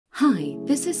Hi,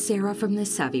 this is Sarah from The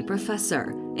Savvy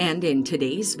Professor, and in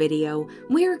today's video,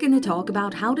 we're going to talk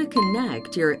about how to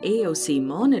connect your AOC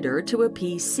monitor to a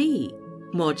PC.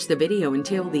 Watch the video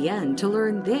until the end to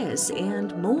learn this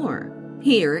and more.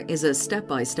 Here is a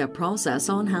step-by-step process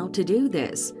on how to do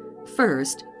this.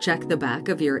 First, check the back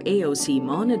of your AOC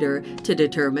monitor to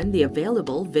determine the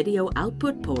available video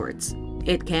output ports.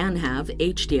 It can have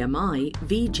HDMI,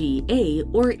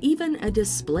 VGA, or even a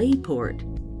DisplayPort.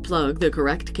 Plug the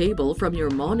correct cable from your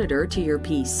monitor to your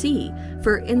PC,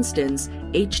 for instance,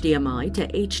 HDMI to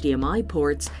HDMI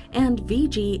ports and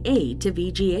VGA to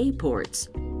VGA ports.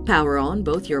 Power on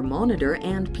both your monitor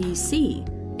and PC.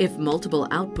 If multiple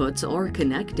outputs are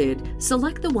connected,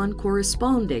 select the one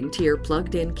corresponding to your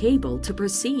plugged-in cable to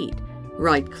proceed.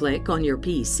 Right-click on your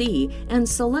PC and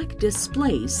select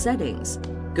Display Settings.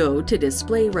 Go to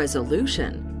Display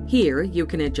Resolution. Here, you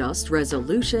can adjust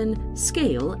resolution,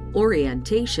 scale,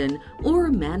 orientation, or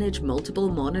manage multiple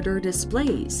monitor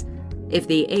displays. If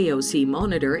the AOC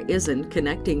monitor isn't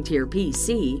connecting to your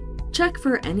PC, check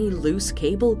for any loose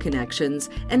cable connections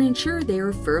and ensure they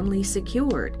are firmly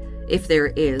secured. If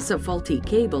there is a faulty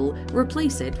cable,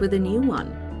 replace it with a new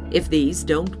one. If these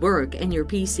don't work and your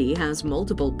PC has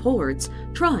multiple ports,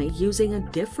 try using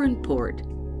a different port.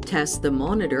 Test the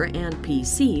monitor and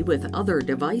PC with other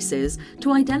devices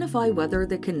to identify whether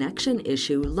the connection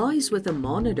issue lies with the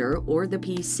monitor or the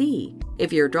PC.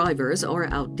 If your drivers are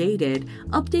outdated,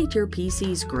 update your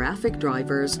PC's graphic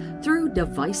drivers through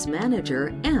Device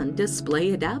Manager and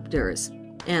display adapters.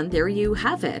 And there you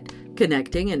have it.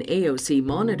 Connecting an AOC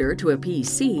monitor to a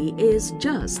PC is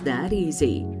just that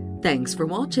easy. Thanks for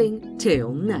watching.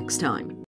 Till next time.